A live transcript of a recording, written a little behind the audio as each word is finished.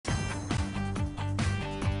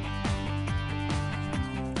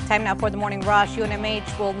Time now for the morning rush.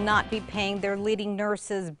 UNMH will not be paying their leading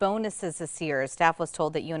nurses bonuses this year. Staff was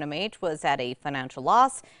told that UNMH was at a financial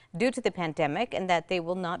loss due to the pandemic and that they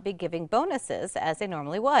will not be giving bonuses as they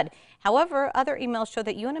normally would. However, other emails show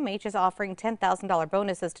that UNMH is offering $10,000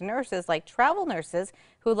 bonuses to nurses like travel nurses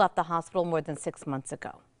who left the hospital more than 6 months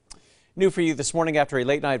ago. New for you this morning, after a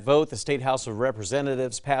late night vote, the State House of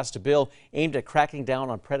Representatives passed a bill aimed at cracking down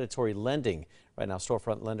on predatory lending. Right now,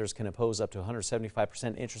 storefront lenders can impose up to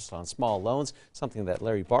 175% interest on small loans, something that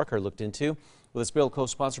Larry Barker looked into. With this bill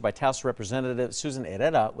co-sponsored by Taos Representative Susan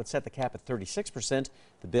Herrera would set the cap at 36%.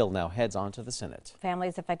 The bill now heads on to the Senate.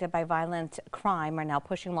 Families affected by violent crime are now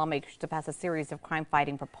pushing lawmakers to pass a series of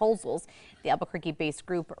crime-fighting proposals. The Albuquerque-based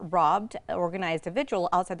group Robbed organized a vigil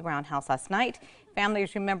outside the Brown House last night.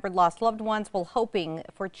 Families remembered lost loved ones while hoping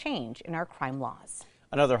for change in our crime laws.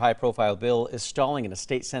 Another high-profile bill is stalling in a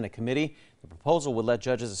state Senate committee. The proposal would let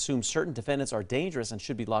judges assume certain defendants are dangerous and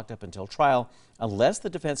should be locked up until trial unless the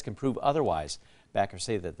defense can prove otherwise. Backers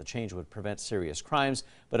say that the change would prevent serious crimes,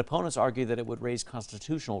 but opponents argue that it would raise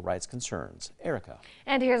constitutional rights concerns. Erica.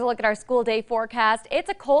 And here's a look at our school day forecast. It's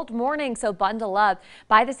a cold morning, so bundle up.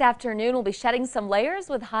 By this afternoon, we'll be shedding some layers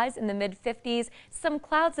with highs in the mid-50s, some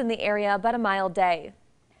clouds in the area, but a mild day.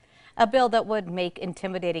 A bill that would make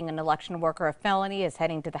intimidating an election worker a felony is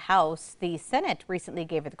heading to the House. The Senate recently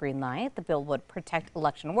gave it the green light. The bill would protect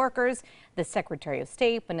election workers, the Secretary of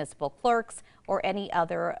State, municipal clerks, or any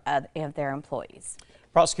other of their employees.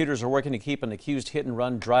 Prosecutors are working to keep an accused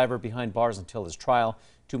hit-and-run driver behind bars until his trial.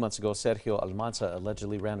 2 months ago, Sergio Almanza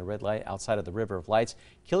allegedly ran a red light outside of the River of Lights,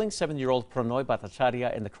 killing 7-year-old Pronoy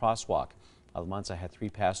Batacharia in the crosswalk. Almanza had 3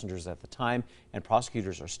 passengers at the time, and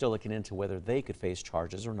prosecutors are still looking into whether they could face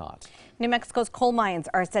charges or not. New Mexico's coal mines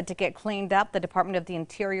are set to get cleaned up. The Department of the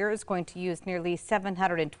Interior is going to use nearly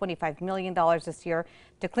 $725 million this year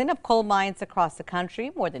to clean up coal mines across the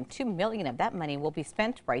country. More than $2 million of that money will be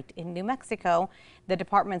spent right in New Mexico. The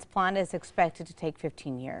department's plan is expected to take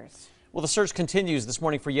 15 years. Well, the search continues this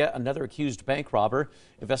morning for yet another accused bank robber.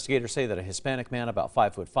 Investigators say that a Hispanic man about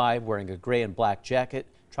 5'5", wearing a gray and black jacket,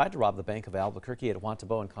 tried to rob the Bank of Albuquerque at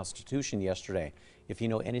Wantabo and Constitution yesterday. If you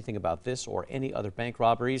know anything about this or any other bank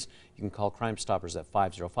robberies, you can call Crime Stoppers at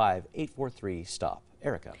 505-843-STOP.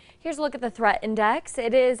 Erica. Here's a look at the threat index.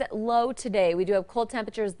 It is low today. We do have cold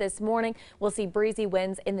temperatures this morning. We'll see breezy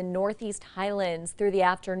winds in the northeast highlands through the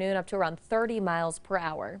afternoon up to around 30 miles per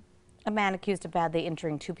hour. A man accused of badly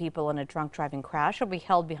injuring 2 people in a drunk driving crash will be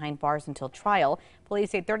held behind bars until trial. Police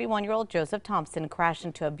say 31-year-old Joseph Thompson crashed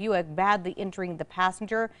into a Buick, badly injuring the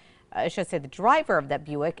passenger, the driver of that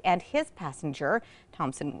Buick and his passenger.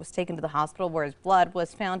 Thompson was taken to the hospital where his blood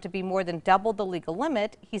was found to be more than double the legal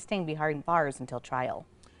limit. He's staying behind bars until trial.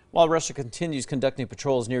 While Russia continues conducting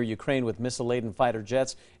patrols near Ukraine with missile-laden fighter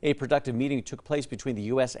jets, a productive meeting took place between the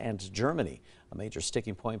U.S. and Germany. A major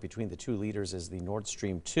sticking point between the two leaders is the Nord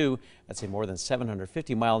Stream 2. That's a more than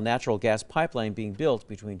 750-mile natural gas pipeline being built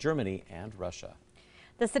between Germany and Russia.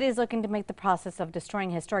 The city is looking to make the process of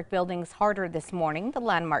destroying historic buildings harder this morning. The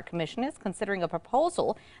Landmark Commission is considering a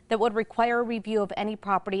proposal that would require a review of any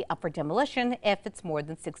property up for demolition if it's more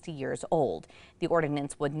than 60 years old. The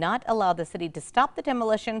ordinance would not allow the city to stop the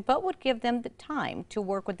demolition, but would give them the time to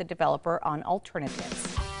work with the developer on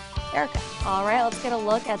alternatives. Erica. All right, let's get a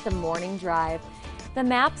look at the morning drive. The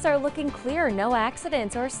maps are looking clear, no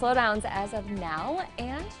accidents or slowdowns as of now,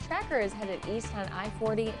 and trackers headed east on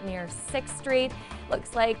I-40 near 6th Street.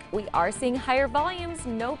 Looks like we are seeing higher volumes,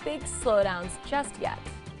 no big slowdowns just yet.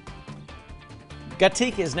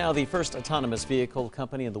 Gatik is now the first autonomous vehicle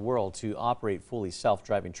company in the world to operate fully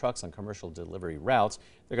self-driving trucks on commercial delivery routes.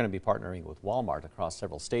 They're going to be partnering with Walmart across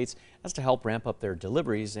several states as to help ramp up their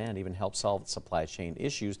deliveries and even help solve supply chain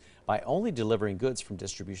issues by only delivering goods from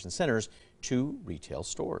distribution centers to retail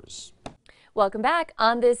stores. Welcome back.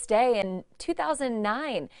 On this day in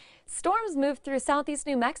 2009, storms moved through southeast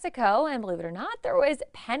New Mexico, and believe it or not, there was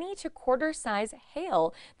penny to quarter size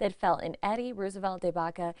hail that fell in Eddy, Roosevelt, De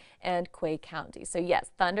Baca, and Quay County. So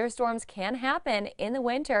yes, thunderstorms can happen in the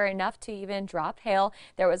winter, enough to even drop hail.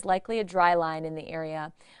 There was likely a dry line in the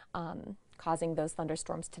area causing those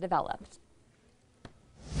thunderstorms to develop.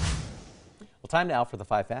 Well, time now for the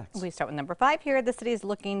 5 facts. We start with number 5 here. The city is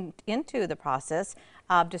looking into the process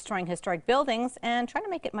of destroying historic buildings and trying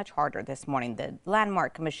to make it much harder this morning. The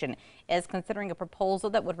Landmark Commission is considering a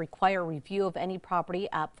proposal that would require a review of any property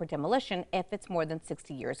up for demolition if it's more than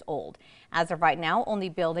 60 years old. As of right now, only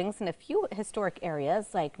buildings in a few historic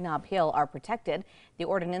areas like Nob Hill are protected. The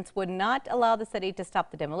ordinance would not allow the city to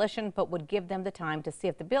stop the demolition, but would give them the time to see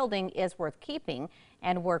if the building is worth keeping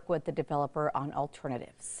and work with the developer on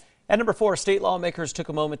alternatives. At number 4, state lawmakers took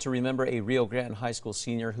a moment to remember a Rio Grande High School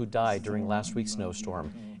senior who died during last week's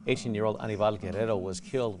snowstorm. 18-year-old Guerrero was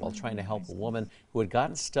killed while trying to help a woman who had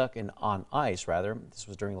gotten stuck on ice. This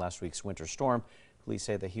was during last week's winter storm. Police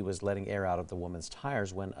say that he was letting air out of the woman's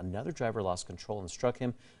tires when another driver lost control and struck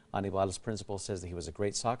him. Anibal's principal says that he was a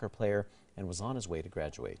great soccer player and was on his way to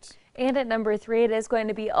graduate. And at number 3, it is going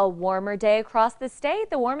to be a warmer day across the state.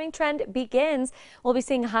 The warming trend begins. We'll be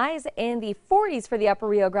seeing highs in the 40s for the upper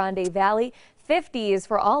Rio Grande Valley, 50s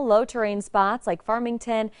for all low terrain spots like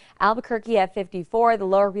Farmington, Albuquerque at 54, the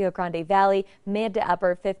lower Rio Grande Valley, mid to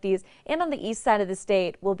upper 50s. And on the east side of the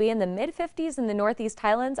state, we'll be in the mid 50s in the northeast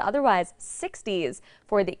highlands, otherwise 60s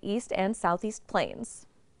for the east and southeast plains.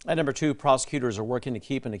 At number 2, prosecutors are working to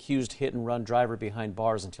keep an accused hit-and-run driver behind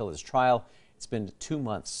bars until his trial. It's been 2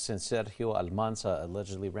 months since Sergio Almanza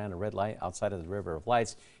allegedly ran a red light outside of the River of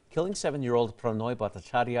Lights, killing 7-year-old Pronoy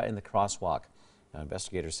Batacharia in the crosswalk. Now,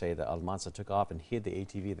 investigators say that Almanza took off and hid the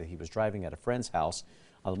ATV that he was driving at a friend's house.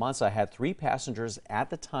 Almanza had 3 passengers at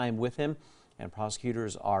the time with him, and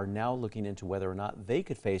prosecutors are now looking into whether or not they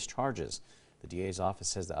could face charges. The DA's office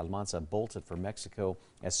says that Almanza bolted for Mexico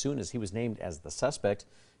as soon as he was named as the suspect.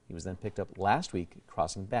 He was then picked up last week,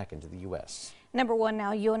 crossing back into the U.S. Number 1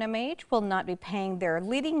 now, UNMH will not be paying their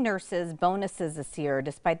leading nurses bonuses this year,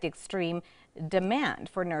 despite the extreme demand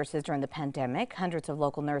for nurses during the pandemic. Hundreds of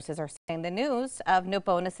local nurses are saying the news of no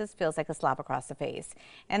bonuses feels like a slap across the face,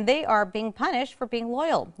 and they are being punished for being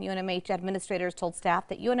loyal. UNMH administrators told staff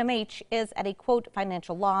that UNMH is at a, quote,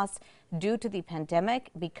 financial loss due to the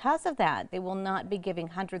pandemic. Because of that, they will not be giving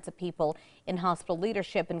hundreds of people in hospital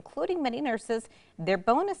leadership, including many nurses, their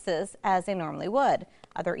bonuses as they normally would.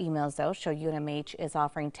 Other emails, though, show UNMH is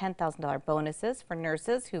offering $10,000 bonuses for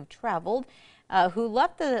nurses who've traveled, who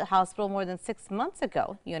left the hospital more than 6 months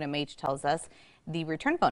ago. UNMH tells us the return bonus